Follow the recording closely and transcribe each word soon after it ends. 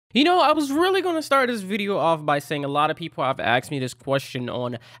You know, I was really going to start this video off by saying a lot of people have asked me this question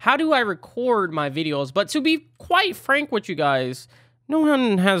on how do I record my videos, but to be quite frank with you guys, no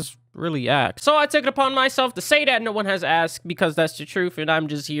one has really asked. So I took it upon myself to say that no one has asked because that's the truth, and I'm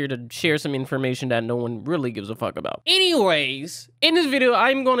just here to share some information that no one really gives a fuck about. Anyways, in this video,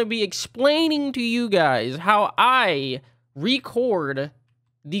 I'm going to be explaining to you guys how I record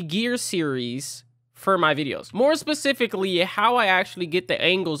the gear series for my videos. More specifically, how I actually get the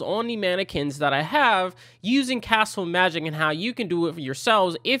angles on the mannequins that I have using Castle Magic and how you can do it for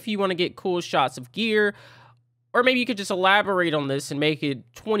yourselves if you want to get cool shots of gear. Or maybe you could just elaborate on this and make it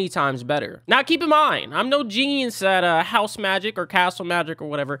 20 times better. Now, keep in mind, I'm no genius at house magic or castle magic or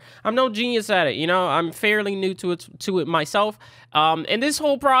whatever. I'm no genius at it, you know? I'm fairly new to it myself. And this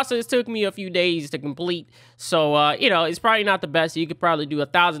whole process took me a few days to complete. So, you know, it's probably not the best. You could probably do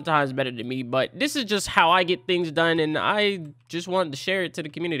 1,000 times better than me. But this is just how I get things done, and I just wanted to share it to the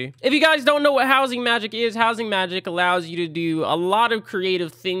community. If you guys don't know what housing magic is, housing magic allows you to do a lot of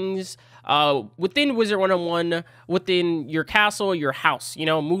creative things within Wizard 101, within your castle, your house, you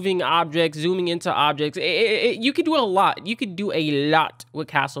know, moving objects, zooming into objects. You could do a lot. You could do a lot with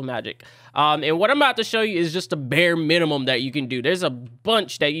Castle Magic. And what I'm about to show you is just a bare minimum that you can do. There's a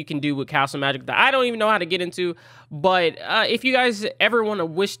bunch that you can do with Castle Magic that I don't even know how to get into. But if you guys ever want to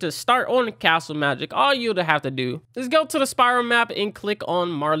wish to start on Castle Magic, all you'll have to do is go to the spiral map and click on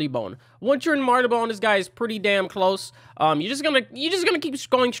Marleybone. Once you're in Marleybone, this guy is pretty damn close. You're just gonna keep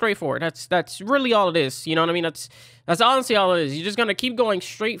going straight forward. That's really all it is. You know what I mean? That's honestly all it is. You're just gonna keep going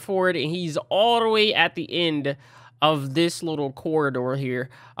straight forward, and he's all the way at the end of this little corridor here.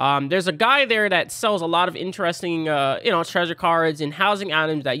 There's a guy there that sells a lot of interesting, you know, treasure cards and housing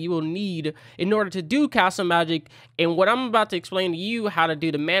items that you will need in order to do Castle Magic. And what I'm about to explain to you how to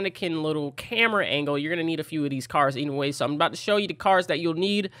do the mannequin little camera angle, you're gonna need a few of these cards anyway. So I'm about to show you the cards that you'll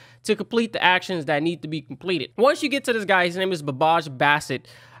need to complete the actions that need to be completed. Once you get to this guy, his name is Babaj Bassett.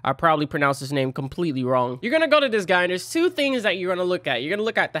 I probably pronounced his name completely wrong. You're gonna go to this guy, and there's two things that you're gonna look at. You're gonna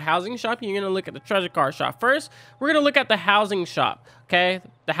look at the housing shop, and you're gonna look at the treasure card shop. First, we're gonna look at the housing shop, okay?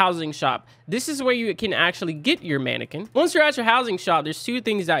 The housing shop. This is where you can actually get your mannequin. Once you're at your housing shop, there's two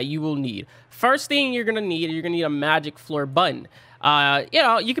things that you will need. First thing you're gonna need a magic floor button. You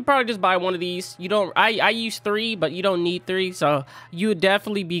know, you could probably just buy one of these. You don't, I use 3, but you don't need 3. So you would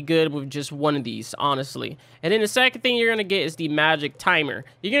definitely be good with just one of these, honestly. And then the second thing you're going to get is the magic timer.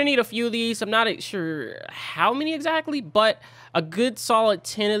 You're going to need a few of these. I'm not sure how many exactly, but a good solid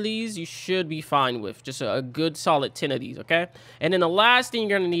 10 of these you should be fine with. Just a good solid 10 of these, okay? And then the last thing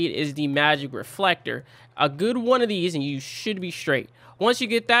you're going to need is the magic reflector. A good one of these and you should be straight. Once you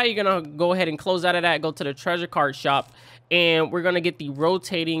get that, you're going to go ahead and close out of that, go to the treasure card shop, and we're going to get the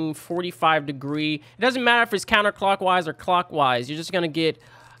rotating 45-degree. It doesn't matter if it's counterclockwise or clockwise. You're just going to get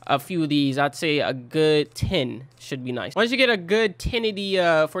a few of these. I'd say a good 10 should be nice. Once you get a good 10 of the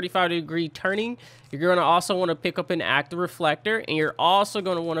 45-degree turning, you're going to also want to pick up an active reflector, and you're also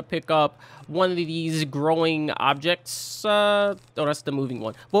going to want to pick up one of these growing objects. Oh, that's the moving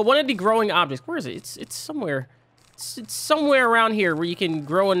one. Well, one of the growing objects. Where is it? It's somewhere. It's somewhere around here where you can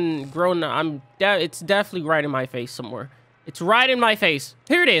grow. It's definitely right in my face somewhere. It's right in my face.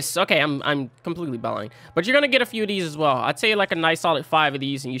 Here it is. Okay, I'm completely blind. But you're gonna get a few of these as well. I'd say like a nice solid 5 of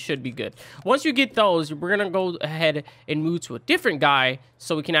these, and you should be good. Once you get those, we're gonna go ahead and move to a different guy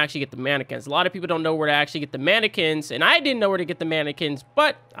so we can actually get the mannequins. A lot of people don't know where to actually get the mannequins, and I didn't know where to get the mannequins,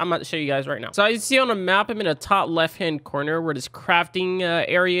 but I'm about to show you guys right now. So as you see on the map, I'm in the top left-hand corner where this crafting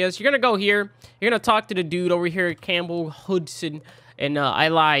area is. You're gonna go here. You're gonna talk to the dude over here, Campbell Hudson. And I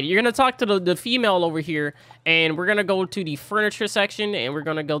lied. You're going to talk to the female over here, and we're going to go to the furniture section, and we're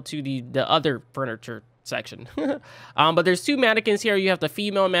going to go to the other furniture section. But there's 2 mannequins here. You have the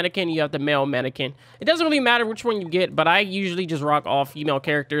female mannequin, you have the male mannequin. It doesn't really matter which one you get, but I usually just rock all female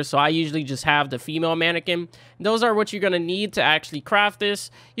characters, so I usually just have the female mannequin. Those are what you're going to need to actually craft this.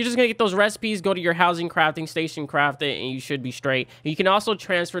 You're just going to get those recipes, go to your housing crafting station, craft it, and you should be straight. You can also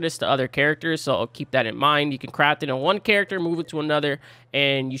transfer this to other characters, so keep that in mind. You can craft it on one character, move it to another,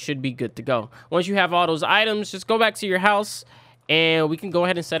 and you should be good to go. Once you have all those items, just go back to your house, and we can go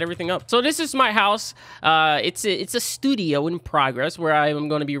ahead and set everything up. So this is my house. It's a studio in progress where I am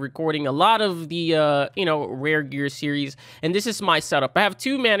going to be recording a lot of the, you know, Rare Gear series. And this is my setup. I have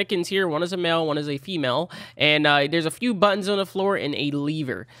 2 mannequins here. One is a male, one is a female. And there's a few buttons on the floor and a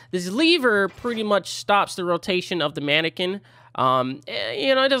lever. This lever pretty much stops the rotation of the mannequin.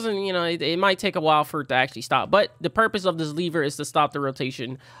 You know, it doesn't, you know, it might take a while for it to actually stop, but the purpose of this lever is to stop the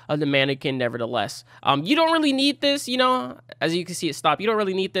rotation of the mannequin nevertheless. You don't really need this, you know, as you can see it stop. You don't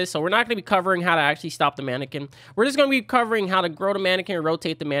really need this, so we're not going to be covering how to actually stop the mannequin. We're just going to be covering how to grow the mannequin,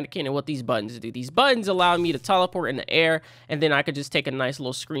 rotate the mannequin, and what these buttons do. These buttons allow me to teleport in the air, and then I could just take a nice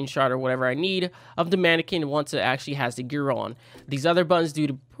little screenshot or whatever I need of the mannequin once it actually has the gear on. These other buttons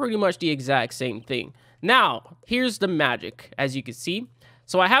do pretty much the exact same thing. Now, here's the magic, as you can see.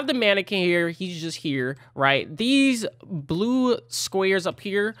 So I have the mannequin here. He's just here, right? These blue squares up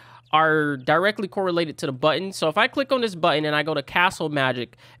here are directly correlated to the button. So if I click on this button and I go to Castle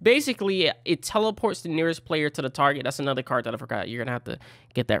Magic, basically it teleports the nearest player to the target. That's another card that I forgot. You're gonna have to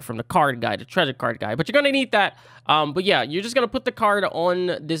get that from the card guy, the treasure card guy, but you're gonna need that. But yeah, you're just gonna put the card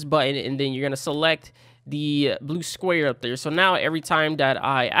on this button and then you're gonna select the blue square up there. So now every time that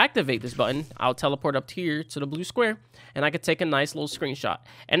I activate this button, I'll teleport up here to the blue square and I could take a nice little screenshot.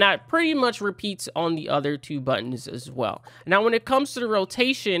 And that pretty much repeats on the other two buttons as well. Now, when it comes to the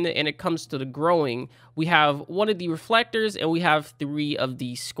rotation and it comes to the growing, we have one of the reflectors and we have 3 of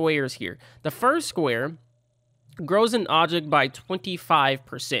the squares here. The first square grows an object by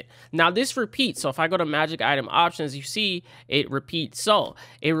 25%. Now this repeats, so if I go to magic item options, you see it repeats. So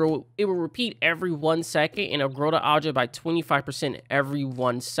it will repeat every 1 second and it'll grow the object by 25% every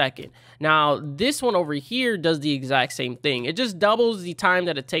 1 second. Now this one over here does the exact same thing. It just doubles the time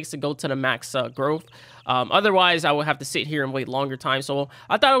that it takes to go to the max growth. Otherwise, I would have to sit here and wait longer time. So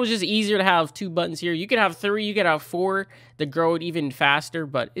I thought it was just easier to have 2 buttons here. You could have 3, you could have 4 to grow it even faster,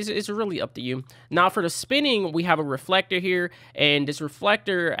 but it's really up to you. Now for the spinning, we have a reflector here, and this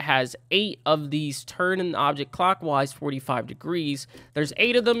reflector has 8 of these turning the object clockwise 45 degrees. There's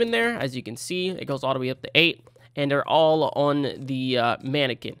 8 of them in there, as you can see. It goes all the way up to 8, and they're all on the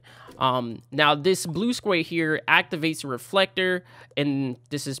mannequin. Now this blue square here activates a reflector, and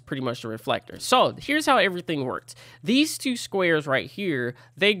this is pretty much the reflector. So here's how everything works. These 2 squares right here,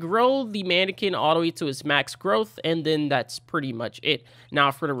 they grow the mannequin all the way to its max growth, and then that's pretty much it.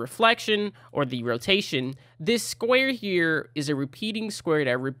 Now for the reflection or the rotation, this square here is a repeating square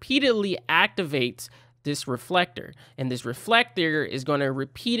that repeatedly activates this reflector, and this reflector is going to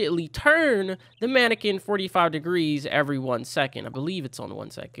repeatedly turn the mannequin 45 degrees every 1 second. I believe it's on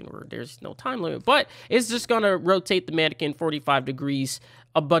 1 second, or there's no time limit, but it's just going to rotate the mannequin 45 degrees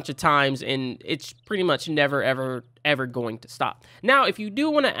a bunch of times, and it's pretty much never ever going to stop. Now if you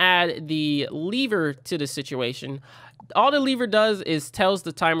do want to add the lever to the situation, all the lever does is tells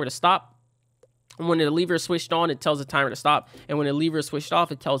the timer to stop. When the lever is switched on, it tells the timer to stop. And when the lever is switched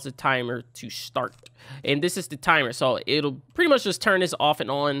off, it tells the timer to start. And this is the timer. So it'll pretty much just turn this off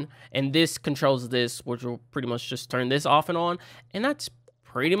and on. And this controls this, which will pretty much just turn this off and on. And that's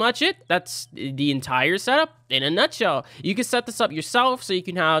pretty much it. That's the entire setup in a nutshell. You can set this up yourself so you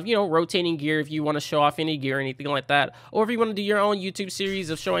can have, you know, rotating gear if you want to show off any gear or anything like that. Or if you want to do your own YouTube series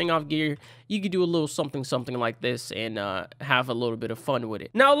of showing off gear, you could do a little something like this and have a little bit of fun with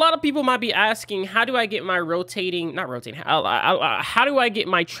it. Now, a lot of people might be asking, how do I get my how do I get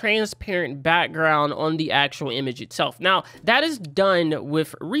my transparent background on the actual image itself? Now, that is done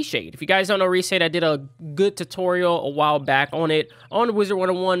with Reshade. If you guys don't know Reshade, I did a good tutorial a while back on it on Wizard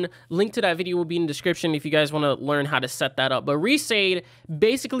 101. Link to that video will be in the description if you guys want to learn how to set that up. But Reshade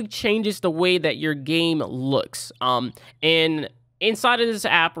basically changes the way that your game looks. And inside of this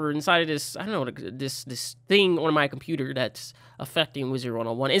app, or inside of this, I don't know, this thing on my computer that's affecting Wizard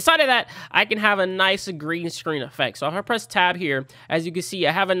 101. Inside of that, I can have a nice green screen effect. So if I press tab here, as you can see,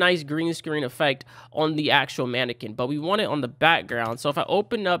 I have a nice green screen effect on the actual mannequin, but we want it on the background. So if I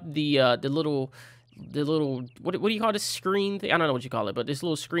open up the little what do you call this screen thing? I don't know what you call it, but this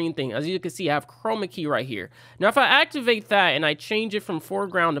little screen thing, as you can see, I have chroma key right here. Now if I activate that and I change it from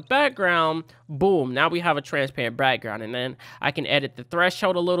foreground to background, boom, now we have a transparent background. And then I can edit the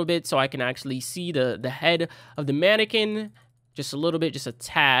threshold a little bit so I can actually see the head of the mannequin just a little bit, just a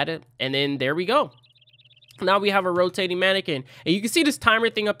tad, and then there we go. Now we have a rotating mannequin, and you can see this timer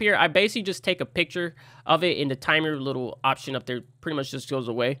thing up here. I basically just take a picture of it, and the timer little option up there pretty much just goes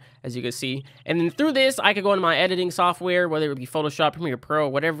away, as you can see. And then through this, I could go into my editing software, whether it be Photoshop, Premiere Pro,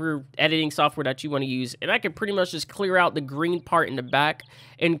 whatever editing software that you want to use, and I can pretty much just clear out the green part in the back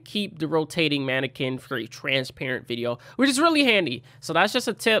and keep the rotating mannequin for a transparent video, which is really handy. So that's just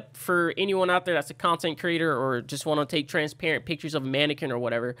a tip for anyone out there that's a content creator or just want to take transparent pictures of a mannequin or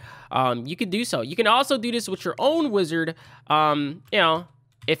whatever. You can do so. You can also do this with your own wizard. You know,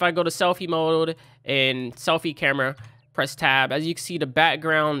 if I go to selfie mode and selfie camera, press tab, as you can see, the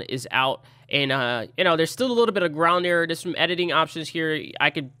background is out, And, you know, there's still a little bit of ground there. There's some editing options here. I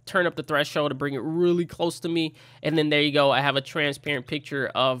could turn up the threshold to bring it really close to me. And then there you go. I have a transparent picture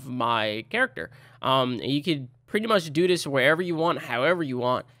of my character. You could pretty much do this wherever you want, however you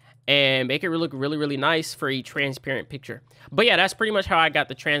want, and make it look really, really nice for a transparent picture. But yeah, that's pretty much how I got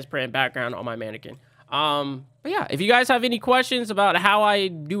the transparent background on my mannequin. But yeah, if you guys have any questions about how I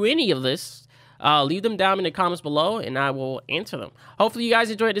do any of this, leave them down in the comments below and I will answer them. Hopefully you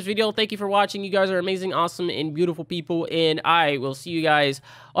guys enjoyed this video. Thank you for watching. You guys are amazing, awesome, and beautiful people, and I will see you guys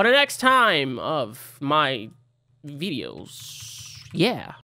on the next time of my videos. Yeah.